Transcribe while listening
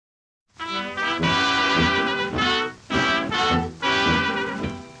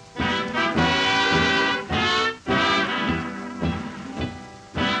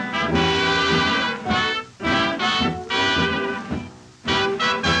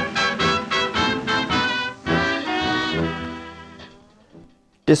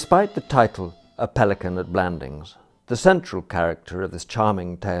Despite the title A Pelican at Blandings, the central character of this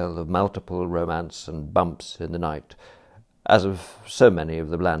charming tale of multiple romance and bumps in the night, as of so many of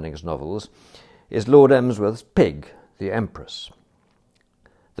the Blandings novels, is Lord Emsworth's pig, the Empress.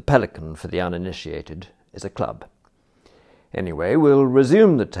 The Pelican, for the uninitiated, is a club. Anyway, we'll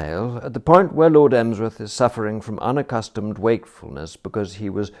resume the tale at the point where Lord Emsworth is suffering from unaccustomed wakefulness because he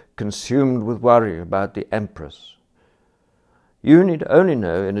was consumed with worry about the Empress. You need only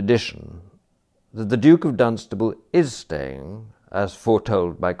know, in addition, that the Duke of Dunstable is staying, as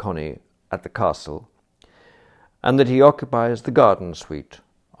foretold by Connie, at the castle, and that he occupies the garden suite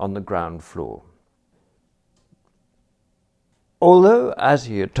on the ground floor. Although, as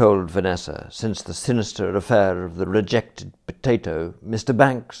he had told Vanessa, since the sinister affair of the rejected potato, Mr.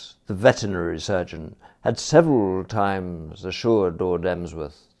 Banks, the veterinary surgeon, had several times assured Lord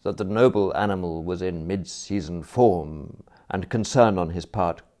Emsworth that the noble animal was in mid-season form, and concern on his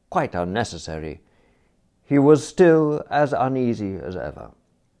part quite unnecessary, he was still as uneasy as ever.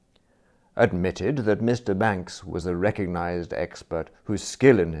 Admitted that Mr. Banks was a recognized expert whose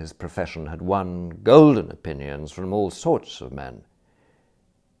skill in his profession had won golden opinions from all sorts of men,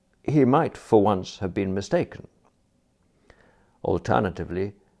 he might for once have been mistaken.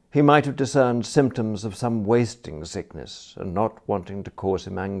 Alternatively, he might have discerned symptoms of some wasting sickness, and not wanting to cause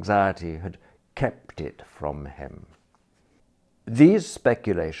him anxiety had kept it from him. These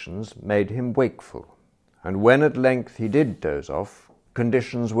speculations made him wakeful, and when at length he did doze off,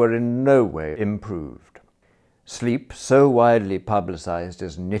 conditions were in no way improved. Sleep, so widely publicized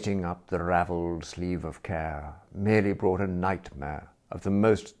as knitting up the ravelled sleeve of care, merely brought a nightmare of the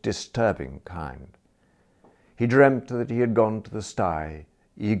most disturbing kind. He dreamt that he had gone to the sty,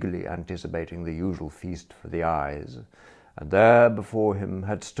 eagerly anticipating the usual feast for the eyes, and there before him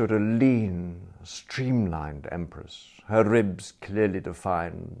had stood a lean, streamlined Empress, her ribs clearly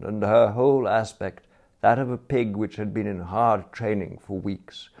defined, and her whole aspect that of a pig which had been in hard training for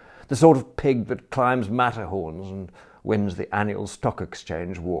weeks, the sort of pig that climbs Matterhorns and wins the annual stock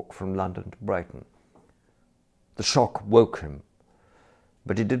exchange walk from London to Brighton. The shock woke him,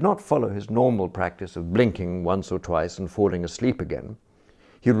 but he did not follow his normal practice of blinking once or twice and falling asleep again.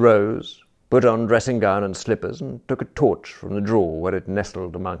 He rose, put on dressing gown and slippers, and took a torch from the drawer where it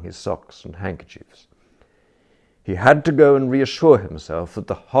nestled among his socks and handkerchiefs. He had to go and reassure himself that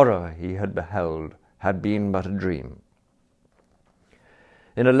the horror he had beheld had been but a dream.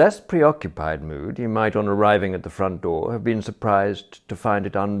 In a less preoccupied mood, he might, on arriving at the front door, have been surprised to find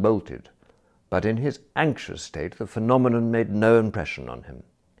it unbolted, but in his anxious state the phenomenon made no impression on him,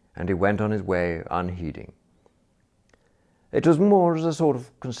 and he went on his way unheeding. It was more as a sort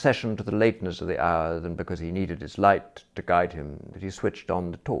of concession to the lateness of the hour than because he needed its light to guide him that he switched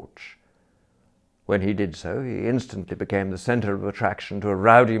on the torch. When he did so, he instantly became the centre of attraction to a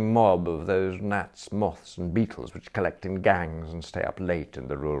rowdy mob of those gnats, moths, and beetles which collect in gangs and stay up late in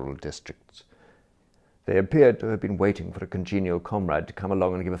the rural districts. They appeared to have been waiting for a congenial comrade to come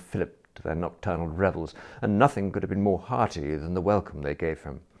along and give a fillip to their nocturnal revels, and nothing could have been more hearty than the welcome they gave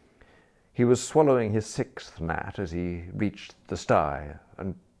him. He was swallowing his sixth gnat as he reached the sty,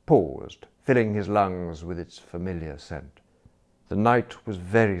 and paused, filling his lungs with its familiar scent. The night was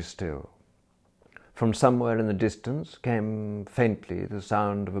very still. From somewhere in the distance came faintly the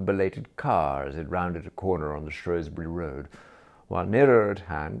sound of a belated car as it rounded a corner on the Shrewsbury Road, while nearer at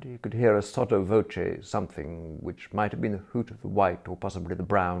hand you could hear a sotto voce something which might have been the hoot of the white or possibly the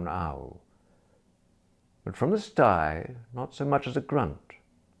brown owl. But from the sty not so much as a grunt,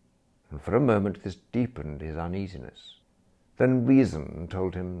 and for a moment this deepened his uneasiness. Then reason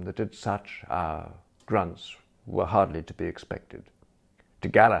told him that at such hour grunts were hardly to be expected. To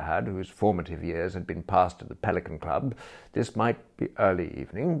Galahad, whose formative years had been passed at the Pelican Club, this might be early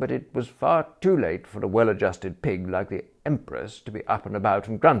evening, but it was far too late for a well-adjusted pig like the Empress to be up and about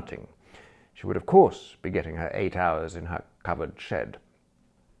and grunting. She would, of course, be getting her 8 hours in her covered shed.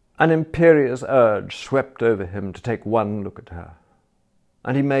 An imperious urge swept over him to take one look at her,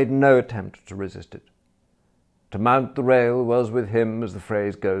 and he made no attempt to resist it. To mount the rail was with him, as the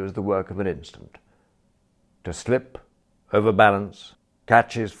phrase goes, the work of an instant. To slip, overbalance,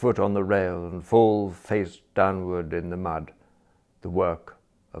 catch his foot on the rail and fall face downward in the mud, the work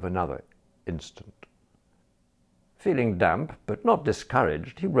of another instant. Feeling damp, but not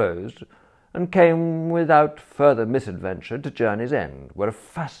discouraged, he rose and came without further misadventure to Journey's End, where a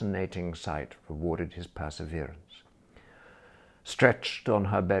fascinating sight rewarded his perseverance. Stretched on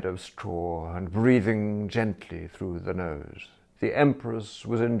her bed of straw and breathing gently through the nose, the Empress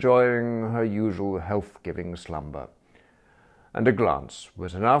was enjoying her usual health-giving slumber, and a glance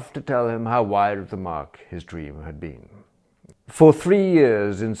was enough to tell him how wide of the mark his dream had been. For 3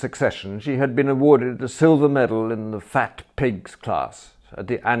 years in succession she had been awarded a silver medal in the Fat Pigs class at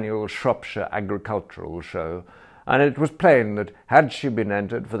the annual Shropshire Agricultural Show, and it was plain that had she been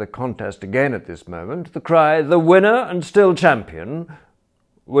entered for the contest again at this moment, the cry, "The winner and still champion,"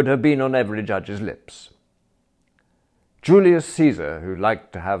 would have been on every judge's lips. Julius Caesar, who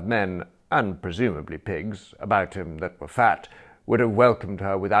liked to have men, and presumably pigs, about him that were fat, would have welcomed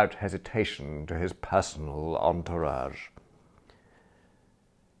her without hesitation to his personal entourage.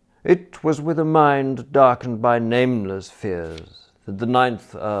 It was with a mind darkened by nameless fears that the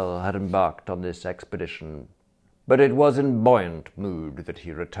 9th Earl had embarked on this expedition, but it was in buoyant mood that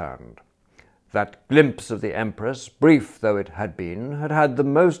he returned. That glimpse of the Empress, brief though it had been, had had the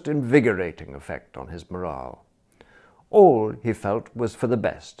most invigorating effect on his morale. All, he felt, was for the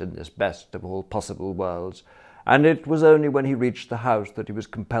best in this best of all possible worlds, and it was only when he reached the house that he was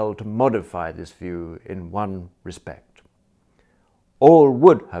compelled to modify this view in one respect. All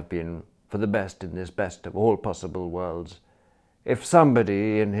would have been for the best in this best of all possible worlds if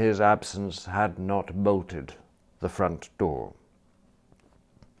somebody in his absence had not bolted the front door.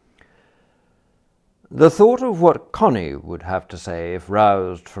 The thought of what Connie would have to say if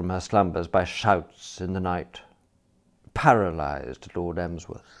roused from her slumbers by shouts in the night paralysed Lord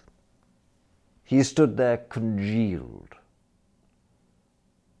Emsworth. He stood there congealed.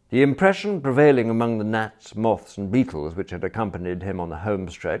 The impression prevailing among the gnats, moths, and beetles which had accompanied him on the home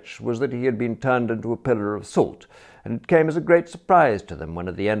stretch was that he had been turned into a pillar of salt, and it came as a great surprise to them when,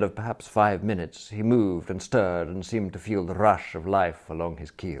 at the end of perhaps 5 minutes, he moved and stirred and seemed to feel the rush of life along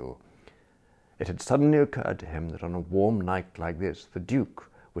his keel. It had suddenly occurred to him that on a warm night like this the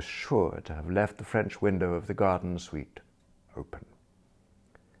Duke was sure to have left the French window of the garden suite open.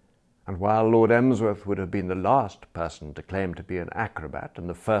 And while Lord Emsworth would have been the last person to claim to be an acrobat and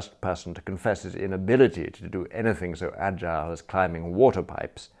the first person to confess his inability to do anything so agile as climbing water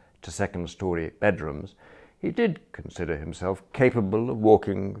pipes to second-story bedrooms, he did consider himself capable of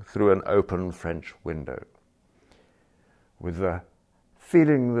walking through an open French window. With the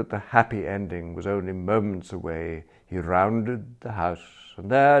feeling that the happy ending was only moments away, he rounded the house, and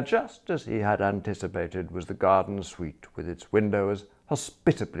there, just as he had anticipated, was the garden suite with its window as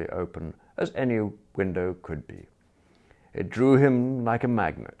hospitably open as any window could be. It drew him like a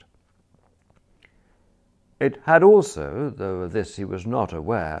magnet. It had also, though of this he was not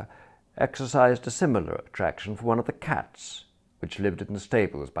aware, exercised a similar attraction for one of the cats, which lived in the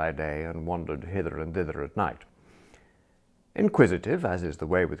stables by day and wandered hither and thither at night. Inquisitive, as is the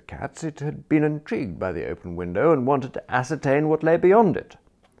way with cats, it had been intrigued by the open window and wanted to ascertain what lay beyond it.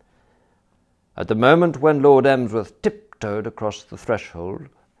 At the moment when Lord Emsworth tiptoed across the threshold,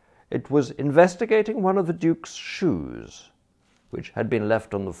 it was investigating one of the Duke's shoes, which had been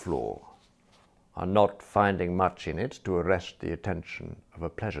left on the floor, and not finding much in it to arrest the attention of a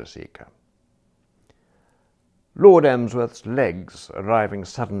pleasure-seeker. Lord Emsworth's legs, arriving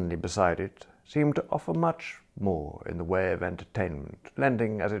suddenly beside it, seemed to offer much more in the way of entertainment,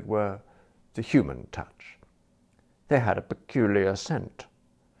 lending, as it were, the human touch. They had a peculiar scent,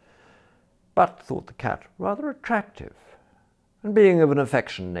 but thought the cat rather attractive, and being of an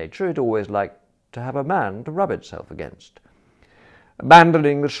affectionate nature, it always liked to have a man to rub itself against.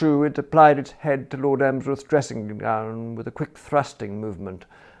 Abandoning the shoe, it applied its head to Lord Emsworth's dressing gown with a quick thrusting movement,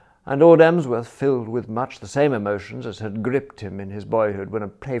 and Lord Emsworth, filled with much the same emotions as had gripped him in his boyhood when a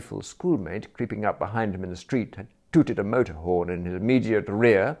playful schoolmate, creeping up behind him in the street, had tooted a motor horn in his immediate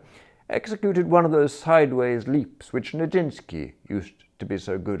rear, executed one of those sideways leaps which Nijinsky used to be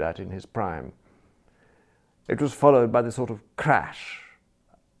so good at in his prime. It was followed by the sort of crash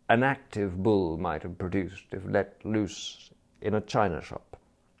an active bull might have produced if let loose in a china shop.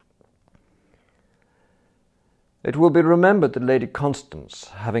 It will be remembered that Lady Constance,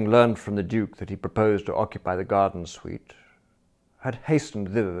 having learned from the Duke that he proposed to occupy the garden suite, had hastened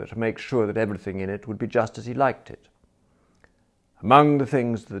thither to make sure that everything in it would be just as he liked it. Among the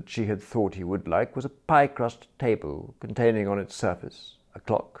things that she had thought he would like was a pie-crust table containing on its surface a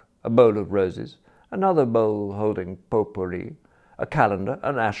clock, a bowl of roses, another bowl holding potpourri, a calendar,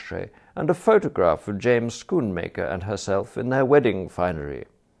 an ashtray, and a photograph of James Schoonmaker and herself in their wedding finery.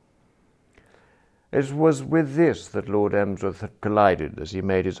 It was with this that Lord Emsworth had collided as he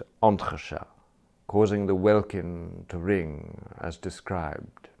made his entrechat, causing the welkin to ring as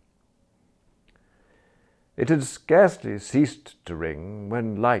described. It had scarcely ceased to ring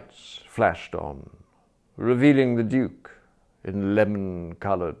when lights flashed on, revealing the Duke in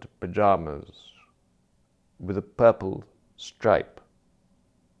lemon-coloured pyjamas with a purple stripe.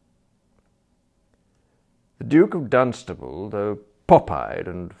 The Duke of Dunstable, though pop-eyed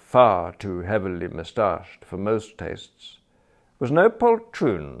and far too heavily moustached for most tastes, was no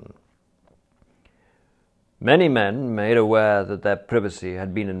poltroon. Many men, made aware that their privacy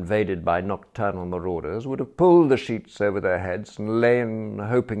had been invaded by nocturnal marauders, would have pulled the sheets over their heads and lain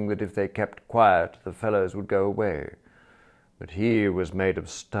hoping that if they kept quiet the fellows would go away. But he was made of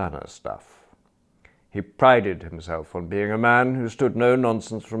sterner stuff. He prided himself on being a man who stood no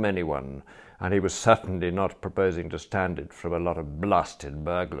nonsense from anyone, and he was certainly not proposing to stand it from a lot of blasted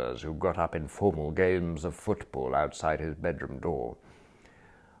burglars who got up informal games of football outside his bedroom door.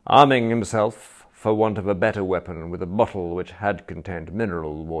 Arming himself, for want of a better weapon, with a bottle which had contained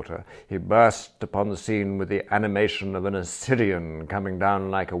mineral water, he burst upon the scene with the animation of an Assyrian coming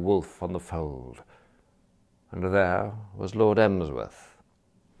down like a wolf on the fold. And there was Lord Emsworth.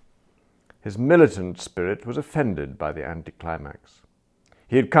 His militant spirit was offended by the anticlimax.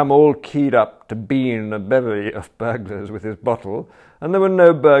 He had come all keyed up to bean a bevy of burglars with his bottle, and there were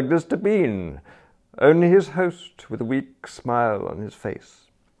no burglars to bean, only his host with a weak smile on his face.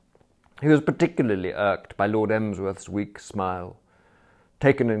 He was particularly irked by Lord Emsworth's weak smile,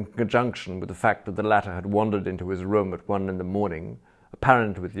 taken in conjunction with the fact that the latter had wandered into his room at 1 a.m,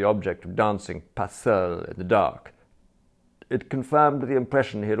 apparent with the object of dancing pas seul in the dark. It confirmed the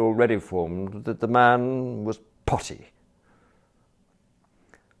impression he had already formed that the man was potty.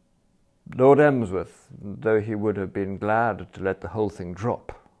 Lord Emsworth, though he would have been glad to let the whole thing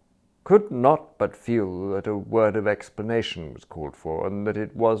drop, could not but feel that a word of explanation was called for, and that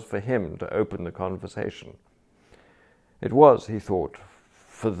it was for him to open the conversation. It was, he thought,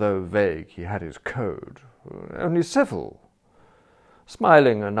 for though vague he had his code, only civil.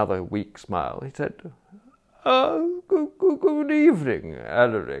 Smiling another weak smile, he said, Good evening,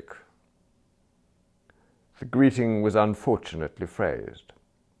 Alaric." The greeting was unfortunately phrased.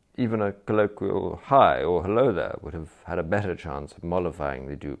 Even a colloquial "Hi" or "Hello there" would have had a better chance of mollifying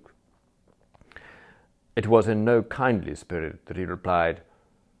the Duke. It was in no kindly spirit that he replied,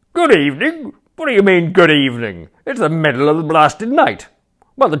 "Good evening? What do you mean, good evening? It's the middle of the blasted night.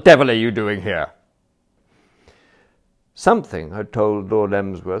 What the devil are you doing here?" Something had told Lord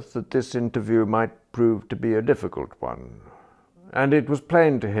Emsworth that this interview might prove to be a difficult one, and it was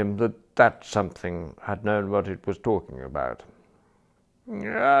plain to him that that something had known what it was talking about.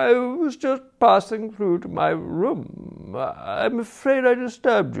 "I was just passing through to my room. I'm afraid I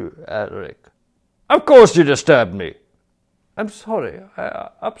disturbed you, Alaric." "Of course you disturbed me." "I'm sorry.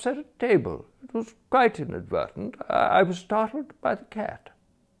 I upset a table. It was quite inadvertent. I was startled by the cat."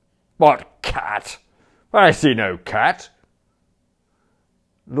 "What cat? I see no cat."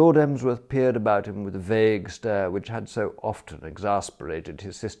 Lord Emsworth peered about him with the vague stare which had so often exasperated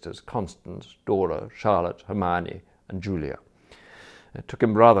his sisters Constance, Dora, Charlotte, Hermione, and Julia. It took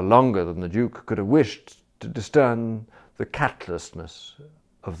him rather longer than the Duke could have wished to discern the catlessness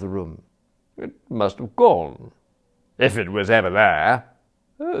of the room. "It must have gone." "If it was ever there."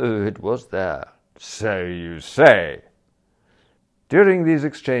 "Oh, it was there." "So you say." During these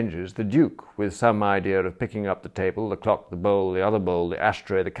exchanges, the Duke, with some idea of picking up the table, the clock, the bowl, the other bowl, the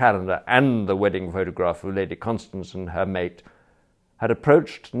ashtray, the calendar, and the wedding photograph of Lady Constance and her mate, had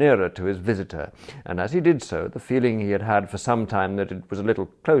approached nearer to his visitor, and as he did so, the feeling he had had for some time that it was a little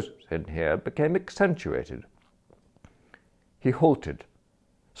close in here became accentuated. He halted,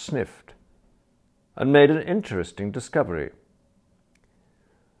 sniffed, and made an interesting discovery.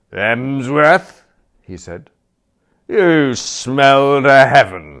 "Emsworth," he said, "you smell to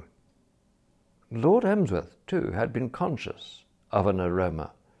heaven." Lord Emsworth, too, had been conscious of an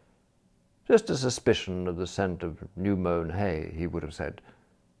aroma. Just a suspicion of the scent of new-mown hay, he would have said.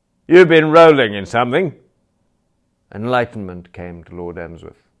 "You've been rolling in something." Enlightenment came to Lord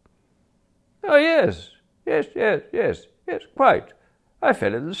Emsworth. "Oh, yes, quite. I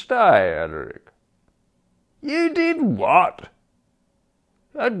fell in the sty, Alaric." "You did what?"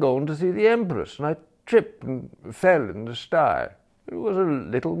 "I'd gone to see the Empress, and I tripped and fell in the sty. It was a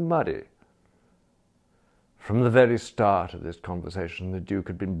little muddy." From the very start of this conversation, the Duke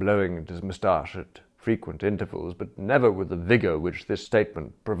had been blowing at his moustache at frequent intervals, but never with the vigour which this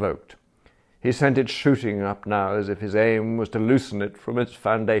statement provoked. He sent it shooting up now as if his aim was to loosen it from its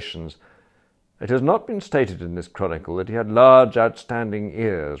foundations. It has not been stated in this chronicle that he had large outstanding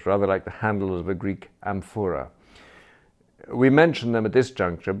ears, rather like the handles of a Greek amphora. We mention them at this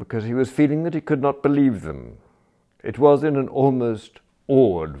juncture because he was feeling that he could not believe them. It was in an almost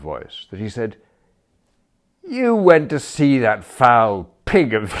awed voice that he said, "You went to see that foul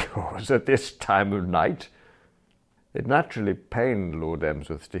pig of yours at this time of night?" It naturally pained Lord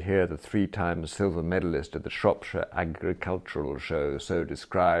Emsworth to hear the 3-time silver medalist at the Shropshire Agricultural Show so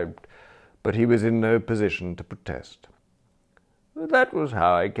described, but he was in no position to protest. "That was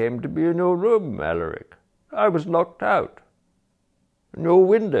how I came to be in your room, Alaric. I was locked out. and your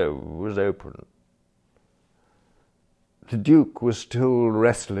window was open." The Duke was still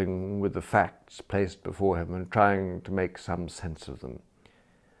wrestling with the facts placed before him and trying to make some sense of them.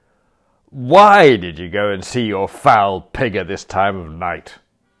 "Why did you go and see your foul pig at this time of night?"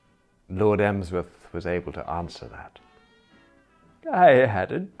 Lord Emsworth was able to answer that. "I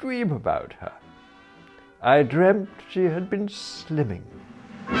had a dream about her. I dreamt she had been slimming.